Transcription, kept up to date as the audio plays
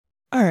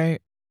All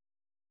right.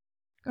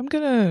 I'm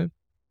gonna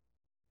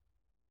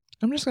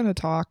I'm just gonna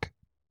talk.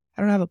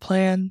 I don't have a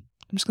plan.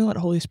 I'm just gonna let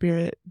Holy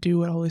Spirit do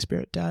what Holy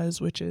Spirit does,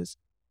 which is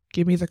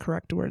give me the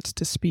correct words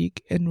to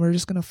speak, and we're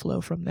just gonna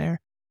flow from there.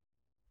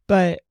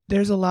 But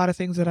there's a lot of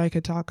things that I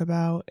could talk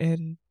about,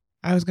 and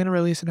I was gonna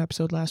release an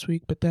episode last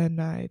week, but then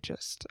I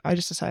just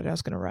decided I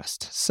was gonna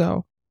rest.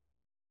 So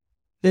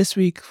this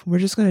week we're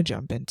just gonna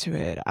jump into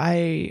it.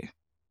 I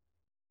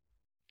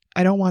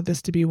don't want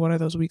this to be one of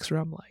those weeks where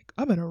I'm like,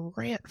 I'm gonna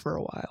rant for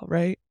a while,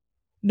 right?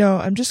 No,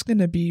 I'm just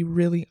gonna be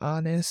really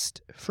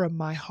honest from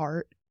my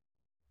heart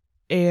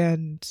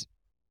and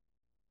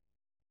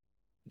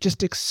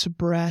just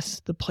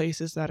express the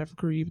places that have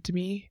grieved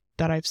me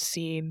that I've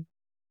seen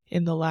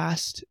in the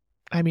last,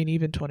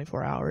 even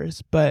 24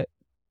 hours. But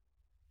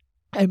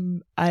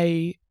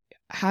I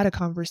had a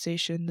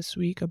conversation this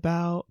week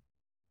about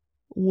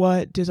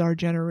what does our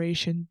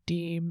generation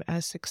deem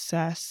as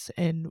success,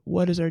 and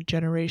what is our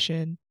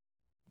generation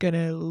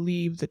gonna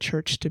leave the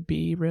church to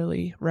be,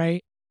 really,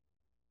 right?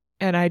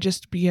 And I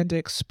just began to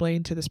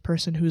explain to this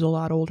person who's a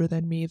lot older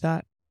than me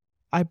that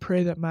I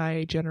pray that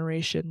my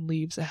generation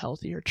leaves a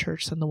healthier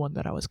church than the one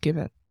that I was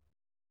given.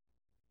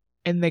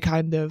 And they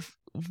kind of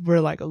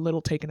were like a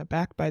little taken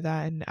aback by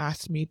that and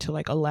asked me to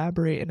like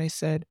elaborate. And I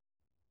said,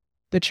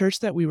 the church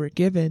that we were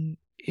given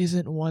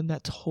isn't one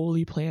that's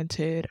wholly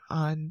planted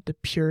on the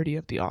purity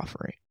of the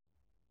offering.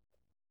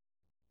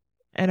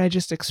 And I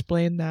just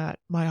explained that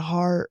my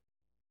heart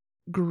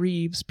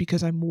grieves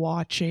because I'm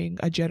watching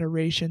a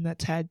generation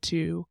that's had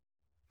to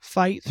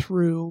fight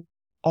through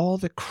all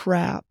the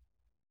crap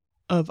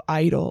of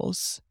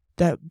idols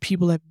that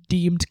people have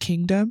deemed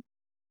kingdom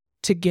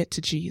to get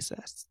to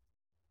Jesus.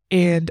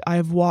 And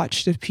I've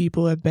watched if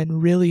people have been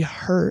really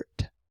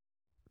hurt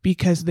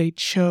because they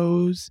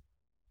chose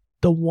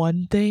the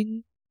one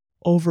thing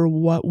over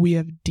what we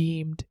have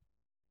deemed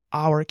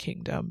our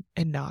kingdom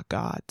and not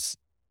God's.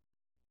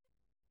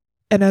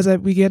 And as I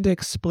began to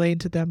explain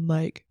to them,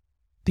 like,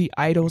 the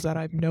idols that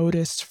I've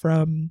noticed,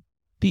 from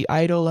the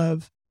idol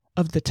of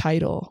the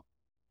title,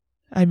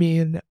 I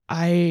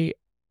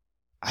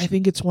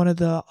think it's one of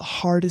the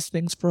hardest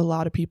things for a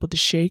lot of people to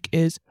shake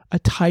is a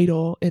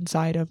title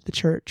inside of the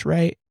church,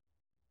 right?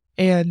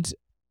 And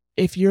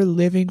if you're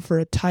living for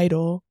a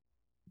title,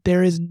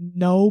 there is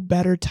no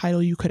better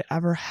title you could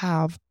ever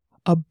have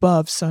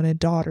above son and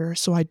daughter.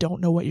 So I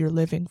don't know what you're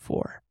living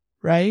for,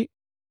 right?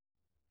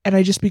 And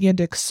I just began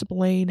to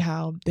explain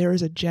how there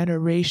is a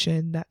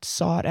generation that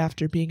sought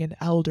after being an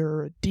elder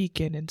or a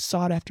deacon and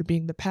sought after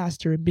being the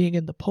pastor and being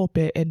in the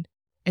pulpit, and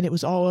it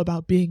was all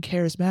about being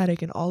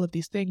charismatic and all of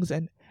these things.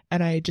 And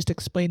I just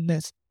explained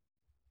this.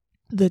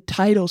 The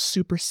title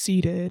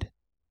superseded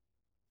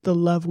the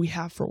love we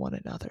have for one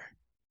another.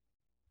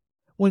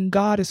 When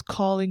God is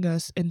calling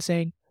us and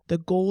saying, the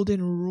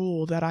golden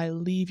rule that I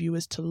leave you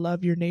is to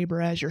love your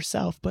neighbor as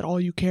yourself, but all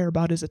you care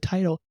about is a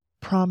title,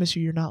 promise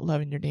you're not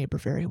loving your neighbor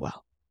very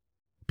well.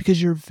 Because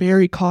you're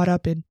very caught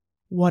up in,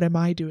 what am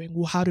I doing?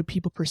 Well, how do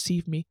people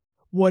perceive me?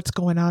 What's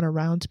going on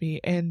around me?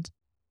 And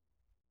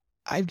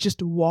I've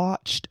just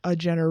watched a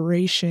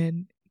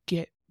generation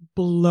get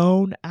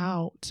blown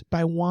out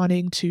by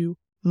wanting to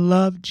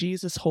love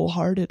Jesus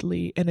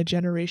wholeheartedly, and a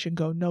generation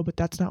go, no, but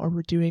that's not what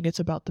we're doing. It's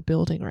about the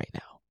building right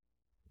now.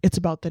 It's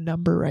about the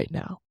number right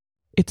now.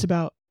 It's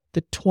about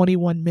the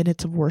 21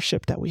 minutes of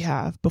worship that we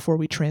have before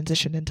we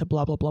transition into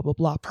blah, blah, blah, blah,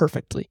 blah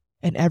perfectly.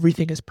 And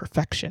everything is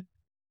perfection.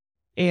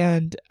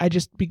 And I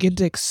just begin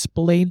to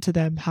explain to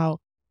them how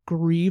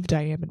grieved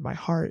I am in my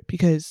heart,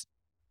 because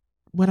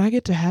when I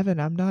get to heaven,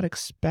 I'm not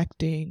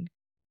expecting,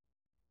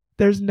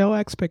 there's no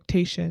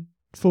expectation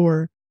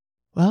for,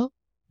 well,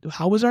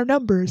 how was our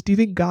numbers? Do you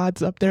think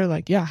God's up there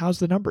like, yeah, how's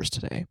the numbers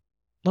today?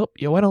 Nope,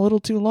 you went a little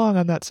too long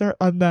on that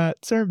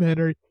sermon,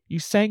 or you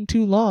sang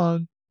too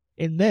long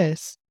in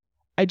this.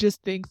 I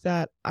just think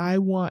that I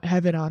want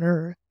heaven on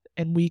earth,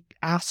 and we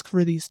ask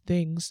for these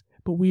things,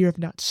 but we have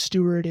not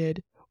stewarded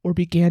or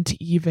began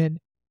to even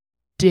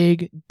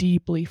dig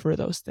deeply for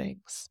those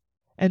things.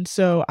 And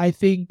so I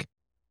think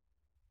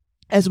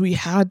as we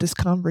had this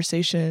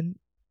conversation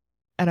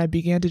and I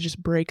began to just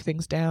break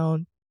things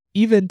down,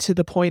 even to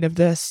the point of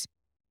this,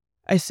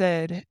 I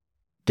said,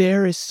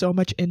 there is so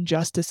much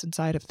injustice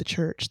inside of the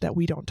church that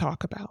we don't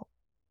talk about.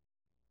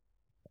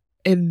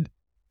 And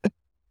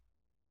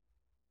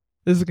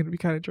this is going to be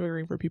kind of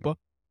triggering for people,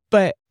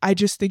 but I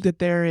just think that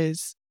there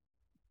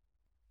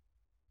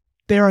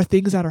are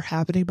things that are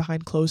happening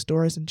behind closed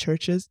doors in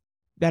churches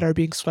that are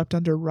being swept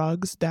under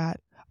rugs that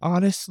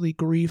honestly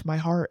grieve my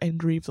heart and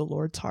grieve the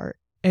Lord's heart.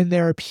 And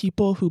there are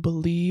people who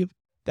believe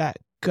that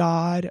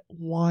God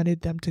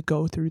wanted them to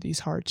go through these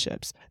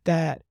hardships,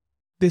 that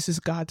this is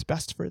God's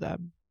best for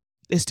them,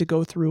 is to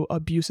go through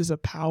abuses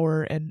of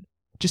power and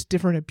just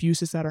different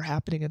abuses that are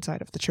happening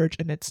inside of the church,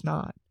 and it's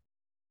not.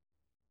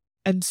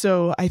 And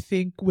so I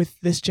think with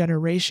this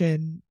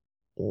generation,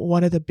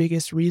 one of the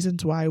biggest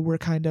reasons why we're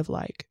kind of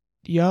like,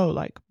 yo,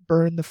 like,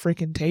 burn the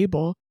freaking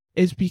table,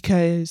 is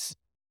because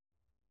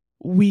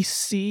we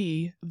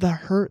see the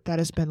hurt that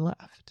has been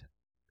left.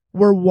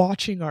 We're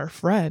watching our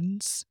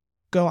friends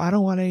go, I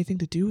don't want anything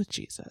to do with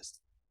Jesus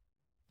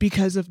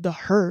because of the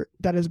hurt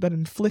that has been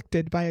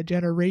inflicted by a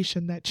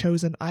generation that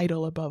chose an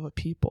idol above a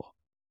people.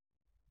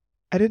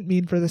 I didn't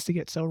mean for this to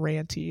get so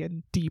ranty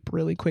and deep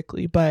really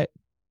quickly, but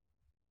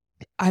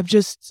I've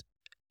just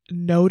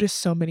noticed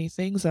so many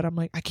things that I'm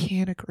like, I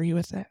can't agree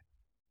with it.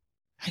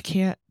 I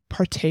can't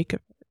partake of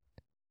it.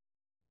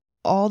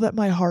 All that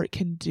my heart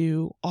can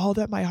do, all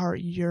that my heart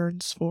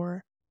yearns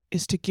for,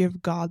 is to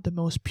give God the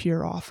most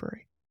pure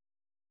offering.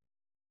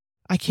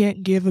 I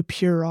can't give a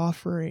pure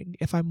offering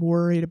if I'm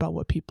worried about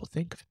what people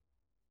think of it.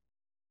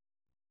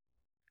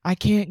 I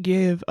can't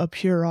give a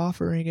pure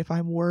offering if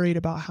I'm worried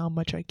about how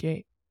much I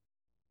gave.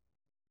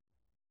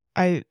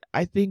 I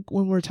think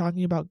when we're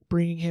talking about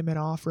bringing him an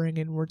offering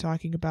and we're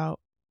talking about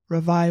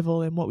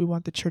revival and what we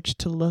want the church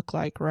to look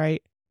like,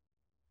 right?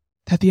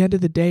 At the end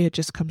of the day, it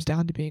just comes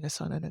down to being a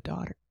son and a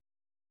daughter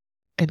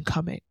and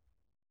coming.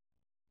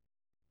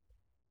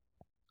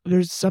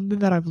 There's something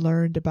that I've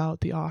learned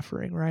about the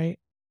offering, right?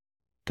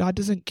 God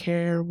doesn't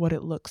care what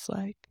it looks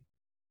like.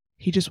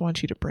 He just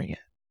wants you to bring it.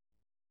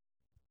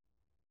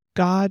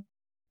 God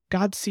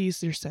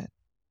sees your sin.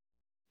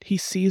 He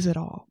sees it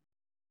all.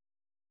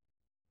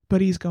 But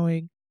he's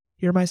going,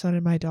 you're my son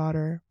and my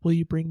daughter. Will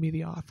you bring me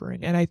the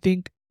offering? And I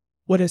think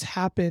what has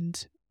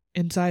happened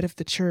inside of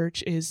the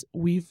church is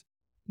we've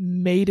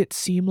made it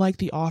seem like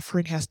the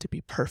offering has to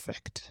be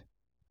perfect.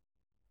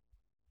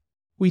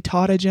 We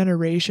taught a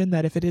generation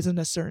that if it isn't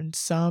a certain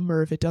sum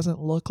or if it doesn't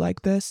look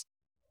like this,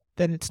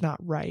 then it's not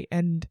right.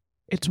 And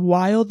it's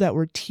wild that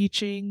we're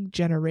teaching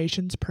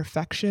generations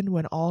perfection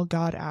when all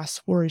God asks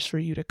for is for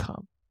you to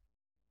come.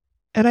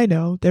 And I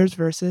know there's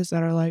verses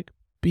that are like,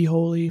 be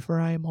holy for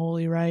I am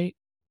holy, right?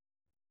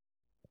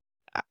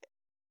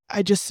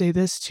 I just say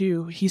this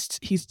too.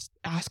 He's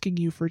asking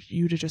you for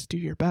you to just do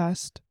your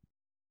best.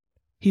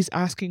 He's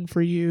asking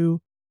for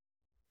you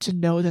to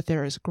know that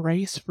there is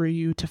grace for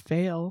you to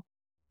fail,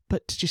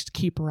 but to just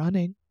keep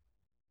running.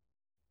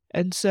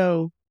 And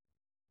so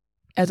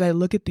as I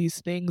look at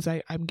these things,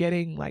 I'm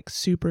getting like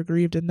super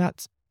grieved, and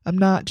I'm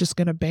not just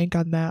going to bank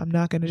on that. I'm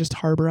not going to just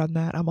harbor on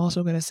that. I'm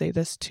also going to say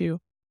this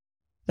too,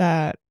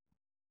 that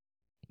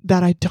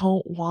I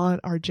don't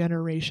want our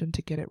generation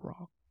to get it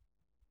wrong.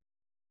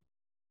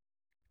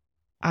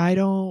 I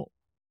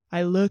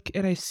look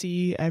and I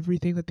see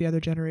everything that the other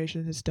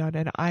generation has done,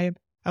 and I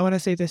want to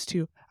say this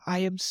too. I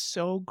am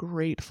so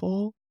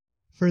grateful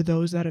for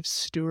those that have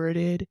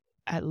stewarded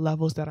at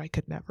levels that I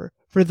could never.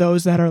 For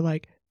those that are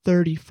like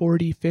 30,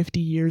 40, 50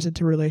 years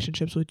into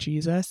relationships with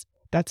Jesus,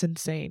 that's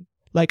insane.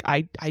 Like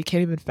I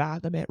can't even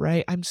fathom it,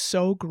 right? I'm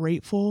so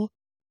grateful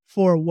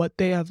for what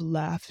they have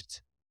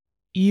left.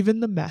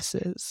 Even the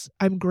messes,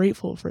 I'm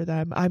grateful for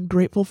them. I'm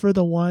grateful for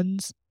the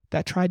ones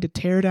that tried to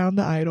tear down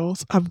the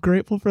idols. I'm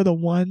grateful for the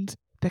ones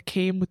that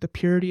came with the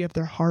purity of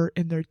their heart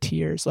and their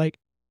tears. Like,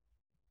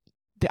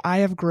 I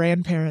have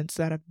grandparents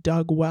that have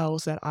dug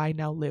wells that I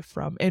now live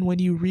from. And when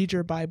you read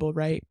your Bible,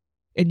 right,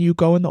 and you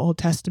go in the Old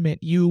Testament,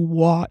 you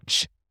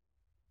watch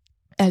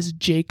as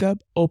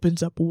Jacob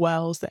opens up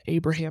wells that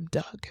Abraham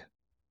dug.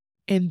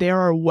 And there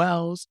are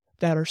wells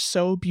that are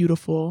so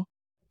beautiful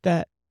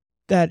that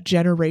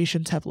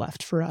generations have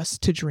left for us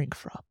to drink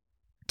from,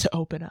 to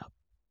open up,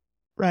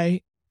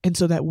 right? And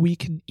so that we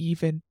can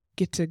even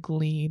get to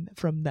glean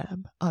from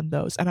them on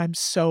those. And I'm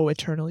so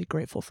eternally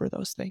grateful for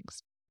those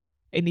things.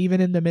 And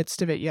even in the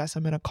midst of it, yes,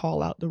 I'm going to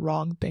call out the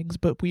wrong things,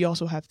 but we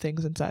also have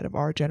things inside of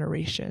our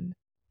generation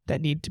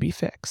that need to be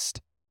fixed.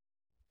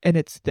 And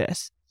it's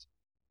this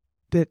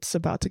that's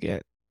about to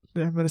get,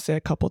 I'm going to say a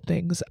couple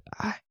things.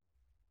 I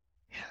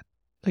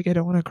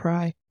don't want to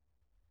cry.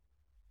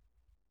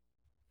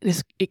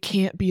 It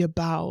can't be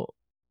about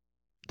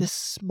this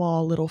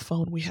small little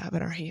phone we have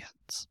in our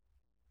hands,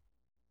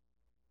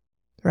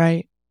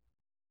 right?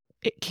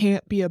 It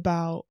can't be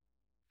about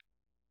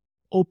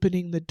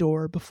opening the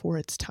door before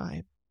it's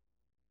time.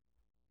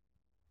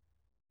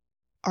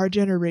 Our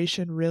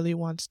generation really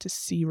wants to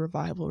see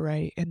revival,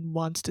 right? And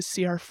wants to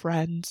see our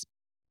friends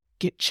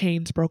get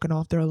chains broken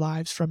off their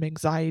lives from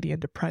anxiety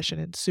and depression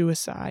and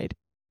suicide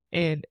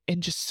and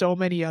just so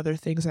many other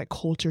things that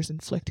culture's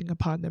inflicting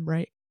upon them,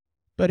 right?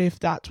 But if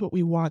that's what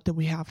we want, then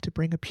we have to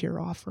bring a pure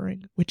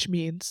offering, which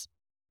means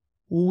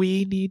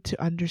we need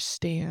to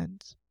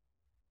understand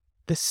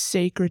the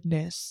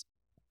sacredness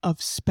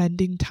of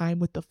spending time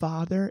with the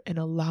Father and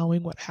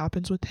allowing what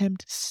happens with him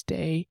to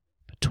stay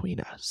between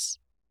us.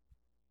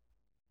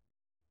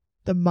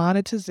 The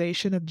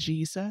monetization of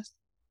Jesus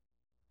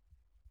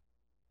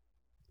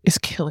is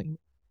killing me.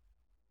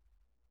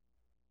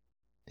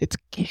 It's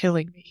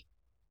killing me.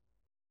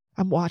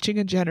 I'm watching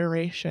a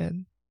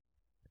generation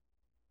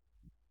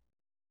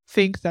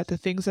think that the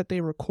things that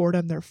they record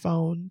on their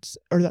phones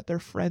or that their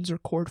friends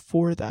record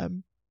for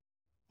them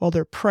while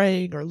they're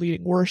praying or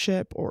leading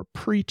worship or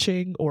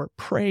preaching or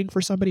praying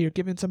for somebody or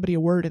giving somebody a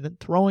word and then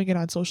throwing it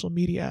on social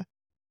media,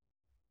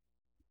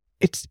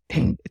 it's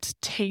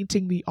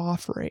tainting the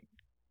offering.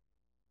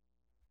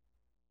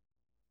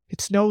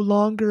 It's no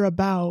longer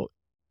about,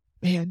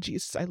 man,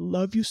 Jesus, I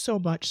love you so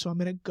much, so I'm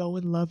going to go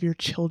and love your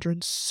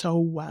children so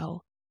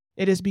well.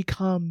 It has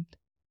become,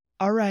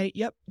 all right,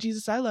 yep,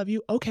 Jesus, I love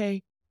you.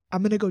 Okay,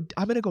 I'm gonna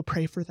go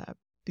pray for them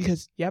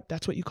because, yep,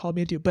 that's what you called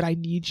me to do. But I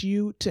need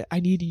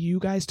you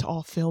guys to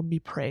all film me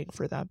praying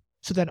for them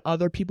so then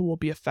other people will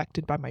be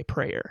affected by my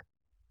prayer.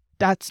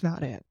 That's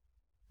not it.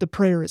 The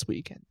prayer is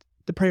weakened.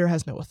 The prayer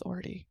has no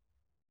authority.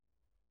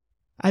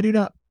 I'm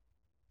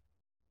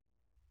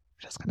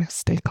just gonna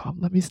stay calm.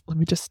 Let me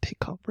just stay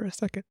calm for a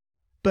second.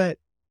 But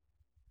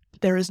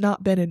there has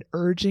not been an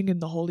urging in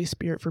the Holy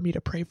Spirit for me to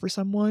pray for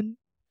someone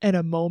in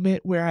a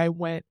moment where I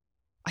went,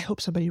 I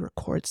hope somebody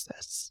records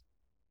this.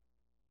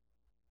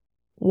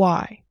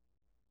 Why?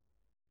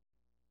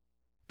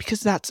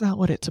 Because that's not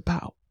what it's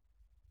about.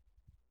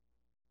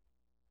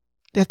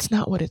 That's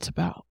not what it's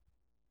about.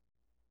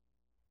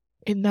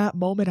 In that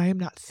moment, I am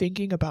not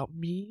thinking about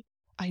me.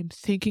 I am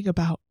thinking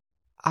about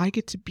I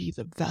get to be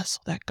the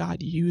vessel that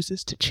God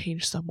uses to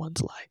change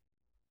someone's life,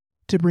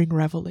 to bring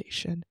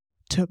revelation,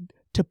 to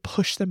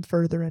push them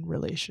further in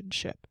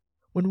relationship.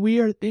 When we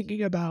are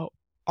thinking about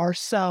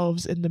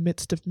ourselves in the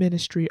midst of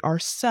ministry,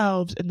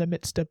 ourselves in the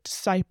midst of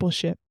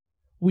discipleship,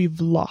 we've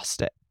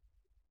lost it.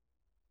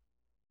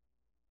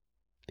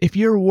 If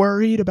you're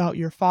worried about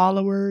your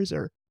followers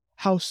or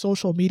how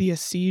social media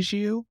sees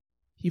you,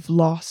 you've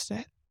lost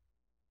it.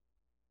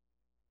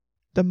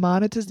 The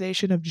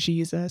monetization of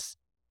Jesus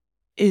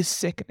is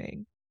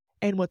sickening.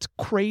 And what's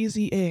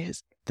crazy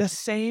is the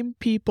same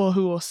people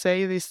who will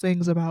say these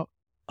things about,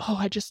 oh,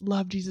 I just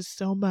love Jesus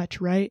so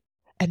much, right?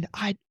 And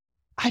I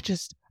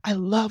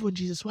love when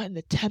Jesus went in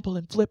the temple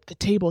and flipped the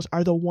tables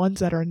are the ones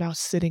that are now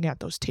sitting at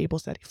those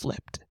tables that he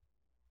flipped.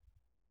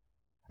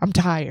 I'm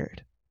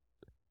tired.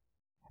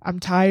 I'm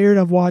tired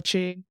of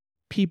watching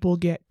people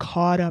get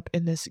caught up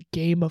in this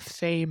game of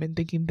fame and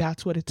thinking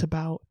that's what it's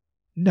about.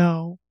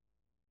 No,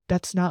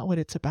 that's not what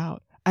it's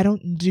about. I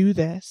don't do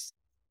this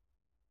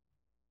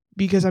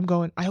because I'm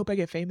going, I hope I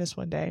get famous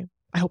one day.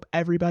 I hope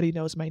everybody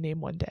knows my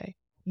name one day.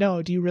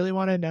 No, do you really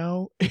want to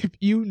know? If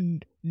you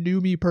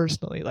knew me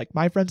personally, like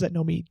my friends that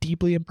know me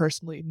deeply and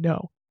personally,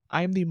 no,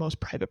 I am the most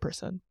private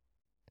person.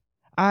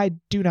 I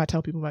do not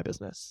tell people my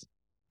business.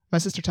 My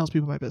sister tells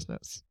people my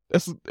business.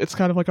 It's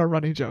kind of like our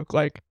running joke.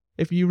 Like,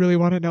 if you really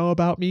want to know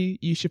about me,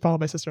 you should follow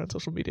my sister on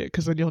social media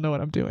because then you'll know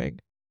what I'm doing.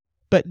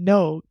 But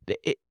no,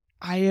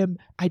 I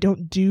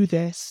don't do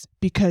this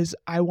because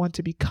I want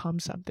to become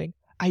something.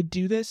 I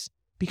do this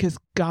because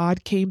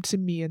God came to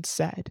me and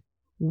said,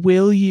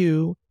 will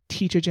you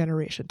teach a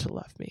generation to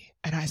love me?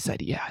 And I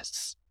said,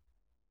 yes.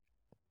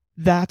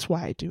 That's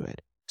why I do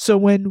it. So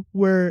when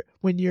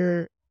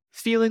you're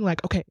feeling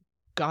like, okay,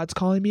 God's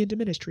calling me into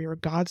ministry, or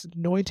God's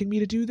anointing me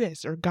to do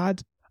this, or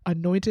God's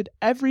anointed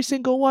every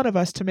single one of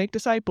us to make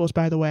disciples,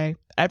 by the way,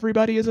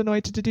 everybody is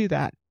anointed to do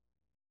that.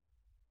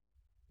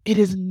 It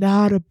is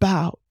not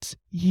about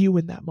you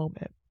in that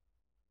moment.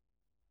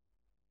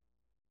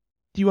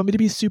 Do you want me to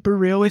be super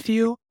real with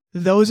you?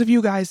 Those of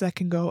you guys that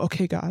can go,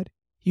 okay, God,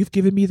 you've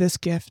given me this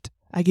gift.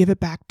 I give it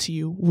back to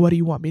you. What do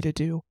you want me to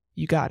do?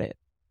 You got it.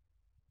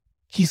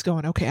 He's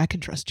going, okay, I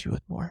can trust you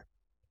with more.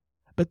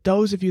 But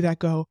those of you that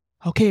go,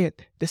 okay,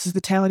 this is the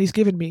talent he's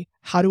given me.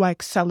 How do I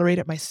accelerate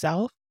it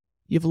myself?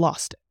 You've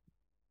lost it.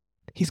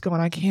 He's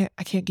going, I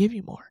can't give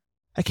you more.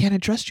 I can't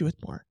entrust you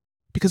with more.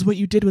 Because what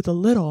you did with a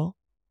little,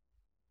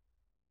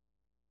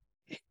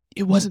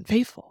 it wasn't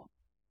faithful.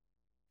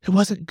 It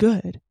wasn't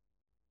good.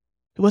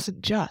 It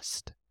wasn't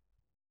just.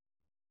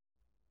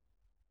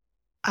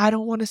 I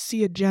don't want to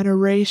see a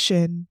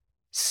generation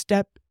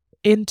step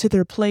into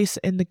their place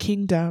in the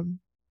kingdom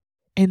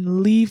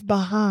and leave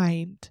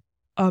behind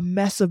a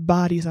mess of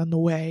bodies on the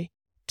way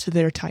to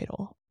their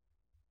title.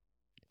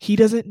 He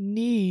doesn't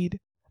need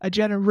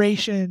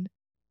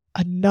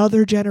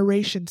another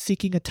generation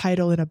seeking a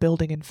title and a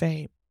building and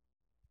fame.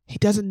 He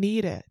doesn't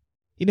need it.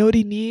 You know what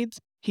he needs?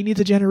 He needs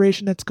a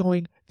generation that's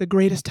going, the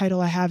greatest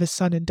title I have is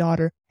son and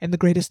daughter, and the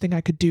greatest thing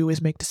I could do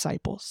is make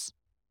disciples.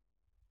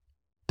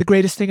 The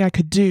greatest thing I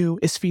could do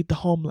is feed the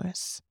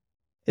homeless,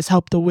 is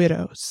help the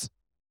widows,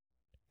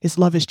 is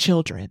love his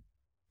children.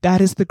 That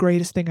is the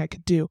greatest thing I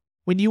could do.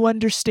 When you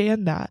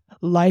understand that,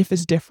 life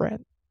is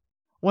different.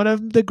 One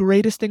of the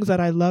greatest things that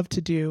I love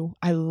to do,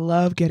 I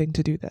love getting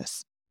to do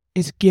this,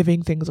 is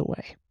giving things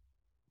away.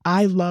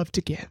 I love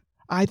to give.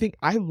 I think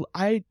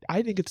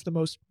it's the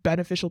most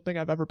beneficial thing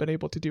I've ever been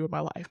able to do in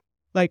my life.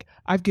 Like,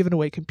 I've given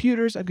away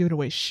computers, I've given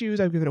away shoes,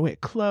 I've given away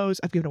clothes,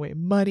 I've given away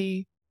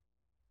money,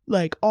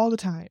 like all the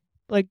time.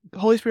 Like,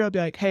 Holy Spirit will be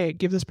like, hey,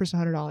 give this person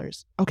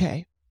 $100.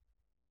 Okay.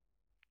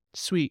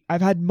 Sweet.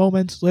 I've had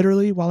moments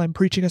literally while I'm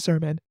preaching a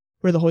sermon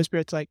where the Holy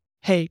Spirit's like,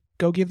 hey,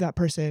 go give that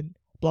person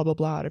blah, blah,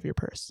 blah out of your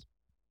purse.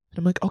 And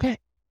I'm like, okay.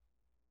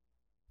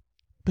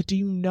 But do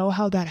you know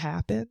how that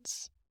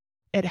happens?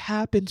 It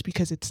happens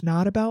because it's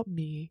not about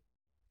me.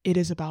 It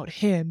is about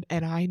him.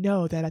 And I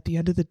know that at the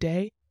end of the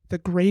day, the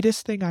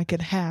greatest thing I can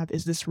have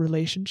is this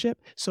relationship.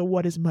 So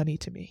what is money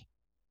to me?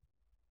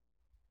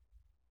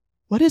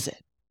 What is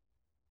it?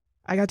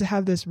 I got to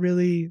have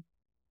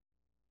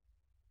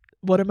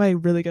one of my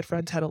really good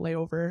friends had a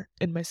layover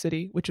in my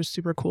city, which was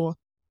super cool.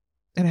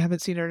 And I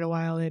haven't seen her in a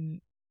while.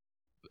 And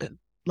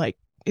like,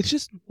 it's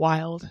just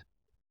wild.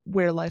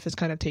 where life has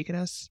kind of taken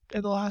us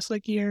in the last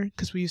like year,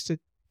 because we used to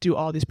do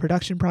all these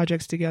production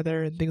projects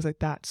together and things like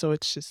that. So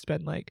it's just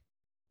been like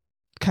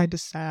kind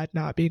of sad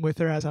not being with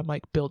her as I'm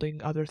like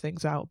building other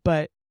things out.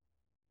 But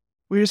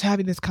we're just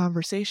having this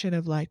conversation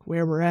of like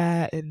where we're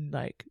at and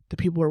like the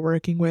people we're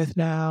working with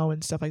now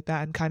and stuff like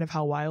that, and kind of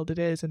how wild it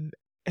is. And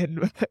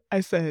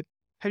I said,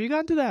 have you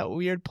gotten to that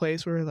weird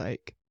place where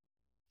like,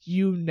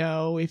 you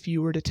know, if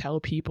you were to tell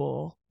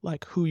people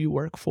like who you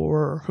work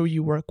for or who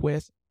you work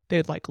with,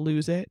 they'd like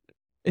lose it?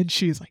 And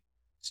she's like,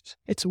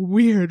 it's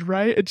weird,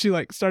 right? And she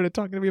like started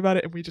talking to me about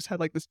it, and we just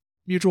had like this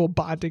mutual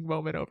bonding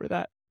moment over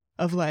that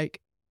of like,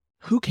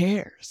 who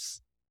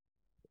cares?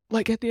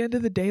 Like at the end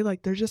of the day,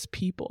 like they're just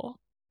people.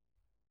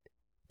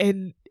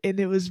 And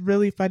it was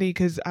really funny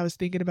because I was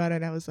thinking about it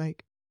and I was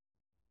like,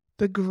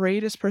 the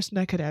greatest person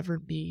I could ever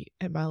meet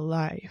in my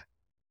life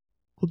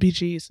will be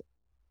Jesus.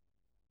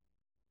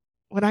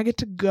 When I get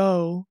to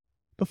go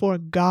before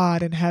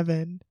God in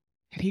heaven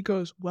and he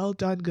goes, well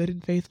done, good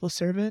and faithful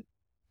servant,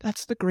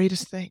 that's the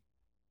greatest thing.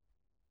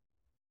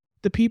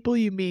 The people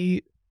you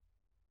meet,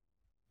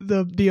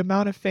 the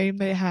amount of fame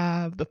they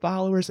have, the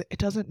followers, it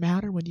doesn't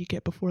matter when you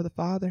get before the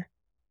Father.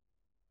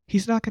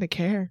 He's not going to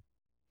care.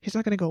 He's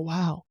not going to go,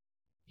 wow,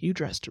 you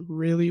dressed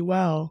really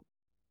well.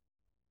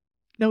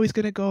 No, he's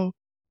going to go,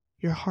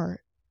 your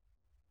heart.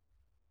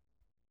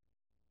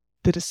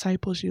 The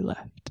disciples you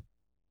left.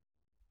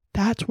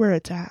 That's where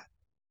it's at.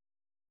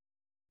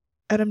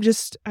 And I'm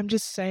just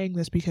saying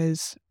this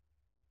because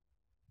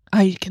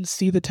I can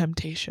see the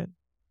temptation.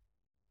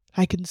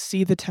 I can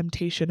see the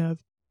temptation of,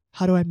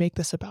 how do I make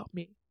this about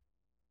me?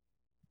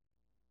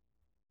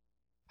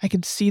 I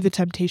can see the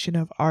temptation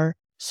of our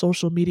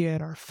social media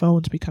and our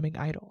phones becoming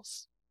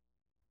idols.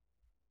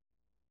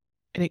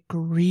 And it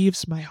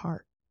grieves my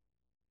heart.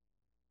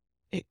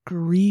 It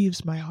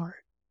grieves my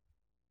heart.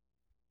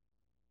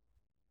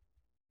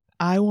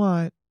 I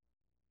want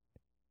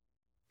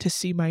to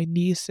see my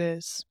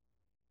nieces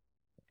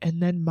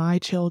and then my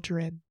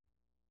children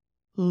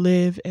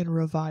live in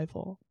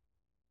revival.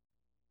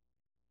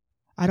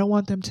 I don't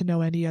want them to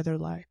know any other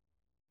life.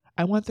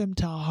 I want them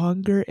to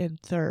hunger and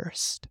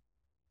thirst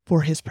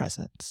for his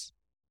presence.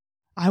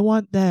 I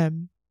want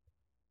them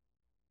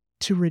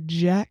to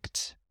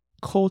reject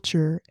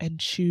culture and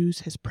choose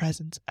his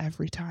presence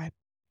every time.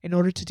 In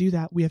order to do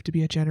that, we have to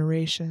be a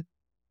generation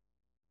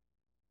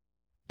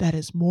that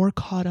is more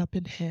caught up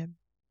in him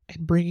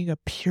and bringing a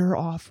pure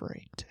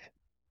offering to him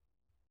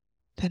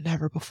than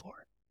ever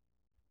before.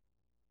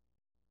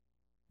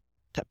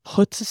 That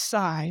puts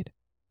aside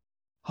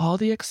all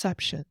the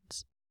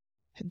exceptions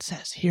and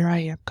says, here I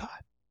am,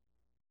 God.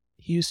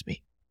 Use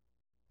me.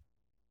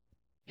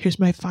 Here's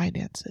my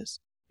finances.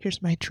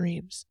 Here's my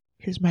dreams.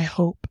 Here's my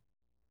hope.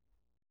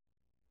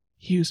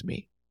 Use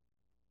me.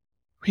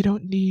 We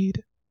don't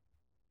need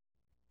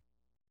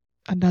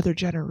another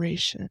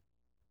generation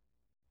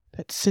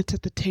that sits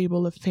at the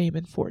table of fame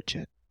and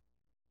fortune.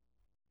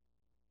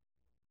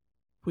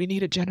 We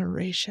need a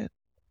generation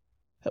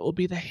that will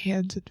be the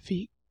hands and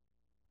feet,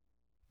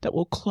 that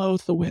will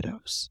clothe the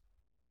widows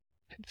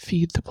and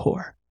feed the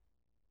poor.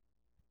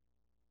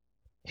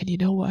 And you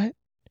know what?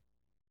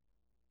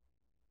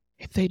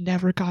 If they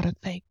never got a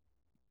thing,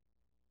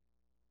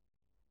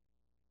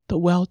 the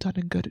well done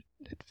and good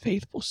and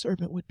faithful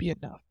servant would be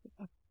enough for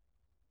them.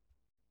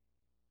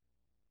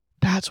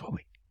 That's what we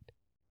need.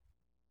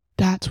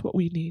 That's what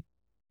we need.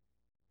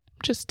 I'm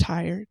just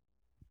tired.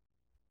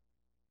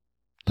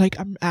 Like,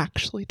 I'm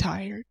actually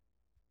tired.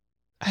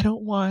 I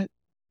don't want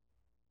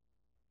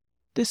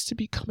this to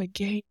become a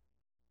game.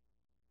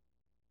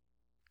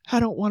 I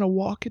don't want to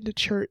walk into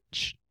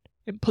church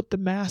and put the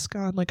mask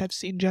on like I've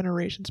seen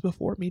generations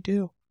before me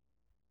do.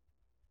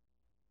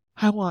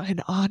 I want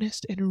an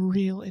honest and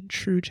real and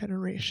true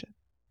generation.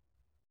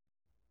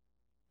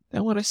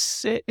 I want to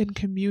sit in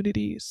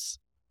communities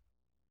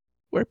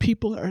where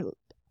people are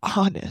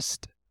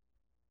honest,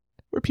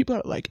 where people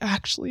are like,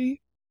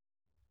 actually,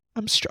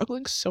 I'm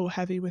struggling so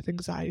heavy with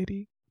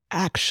anxiety.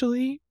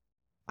 Actually,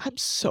 I'm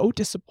so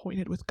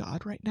disappointed with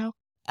God right now.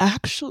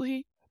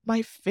 Actually,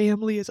 my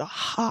family is a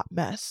hot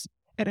mess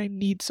and I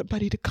need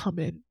somebody to come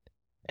in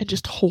and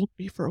just hold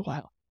me for a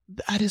while.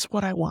 That is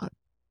what I want.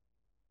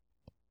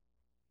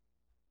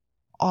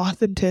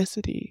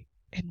 Authenticity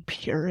and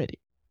purity.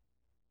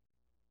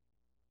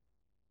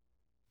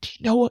 Do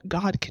you know what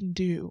God can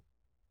do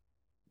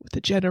with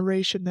a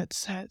generation that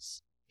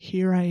says,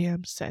 here I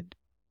am, send?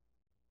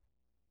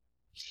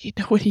 You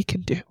know what he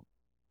can do?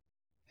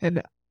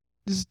 And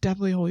this is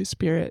definitely Holy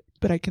Spirit,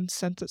 but I can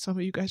sense that some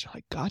of you guys are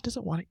like, God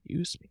doesn't want to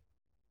use me.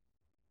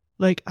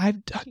 Like,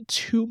 I've done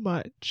too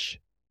much.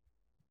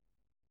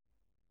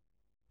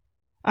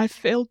 I've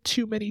failed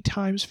too many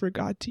times for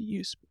God to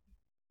use me.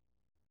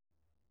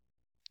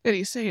 And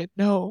he's saying,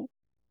 no,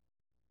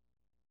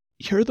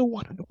 you're the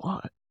one I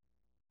want.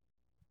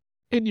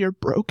 In your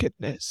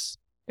brokenness,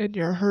 in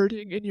your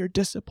hurting, in your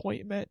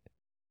disappointment,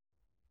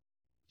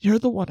 you're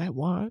the one I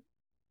want.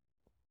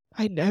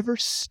 I never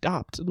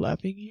stopped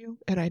loving you,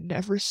 and I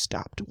never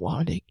stopped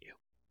wanting you.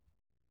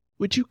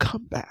 Would you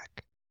come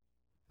back?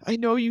 I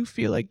know you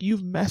feel like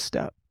you've messed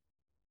up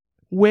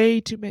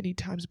way too many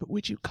times, but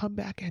would you come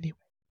back anyway?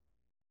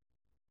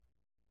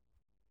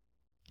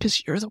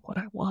 Because you're the one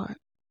I want.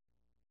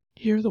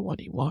 You're the one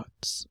he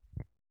wants.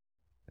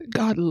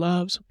 God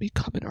loves when we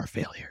come in our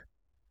failure.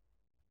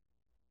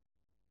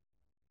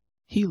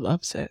 He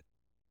loves it.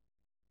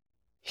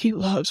 He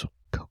loves when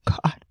we go,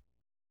 God,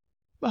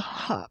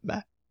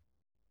 Muhammad.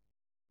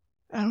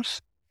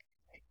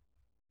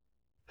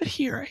 But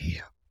here I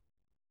am.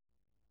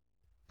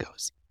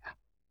 Goes, yeah.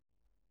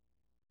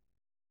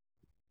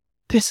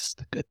 This is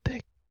the good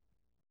thing.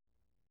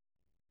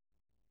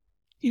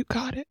 You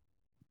got it.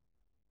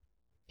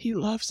 He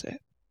loves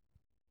it.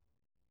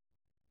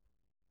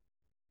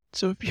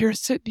 So if you're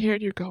sitting here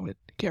and you're going,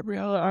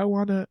 Gabriella, I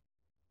want to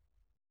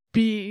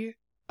be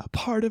a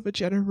part of a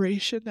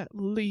generation that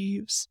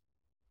leaves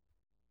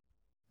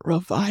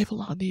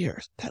revival on the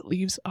earth, that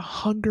leaves a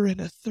hunger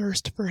and a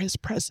thirst for his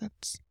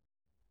presence,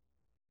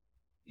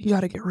 you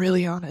got to get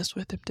really honest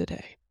with him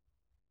today.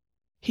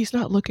 He's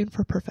not looking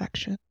for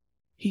perfection.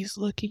 He's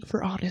looking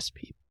for honest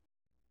people.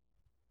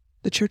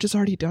 The church has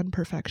already done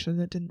perfection.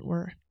 That didn't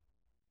work.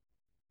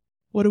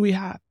 What do we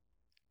have?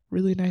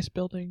 Really nice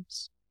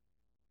buildings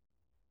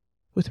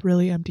with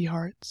really empty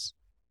hearts.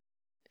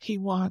 He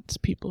wants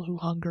people who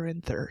hunger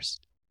and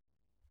thirst.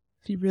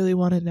 If you really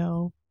want to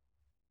know,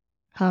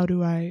 how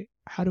do I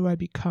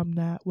become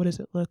that? What does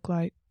it look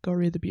like? Go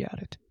read the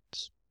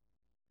Beatitudes.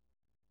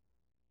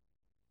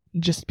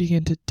 Just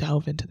begin to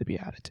delve into the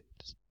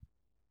Beatitudes.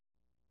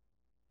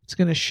 It's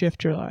going to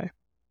shift your life.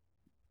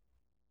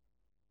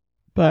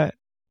 But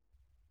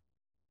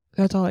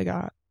that's all I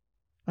got.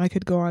 I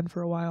could go on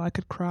for a while. I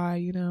could cry,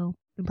 and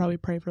probably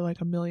pray for like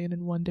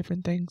 1,000,001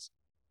 different things.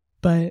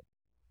 But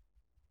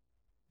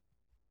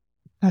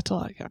that's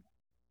all I got.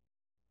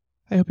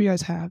 I hope you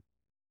guys have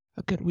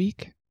a good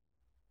week.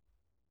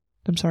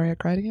 I'm sorry I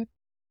cried again.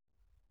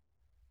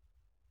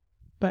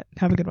 But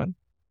have a good one.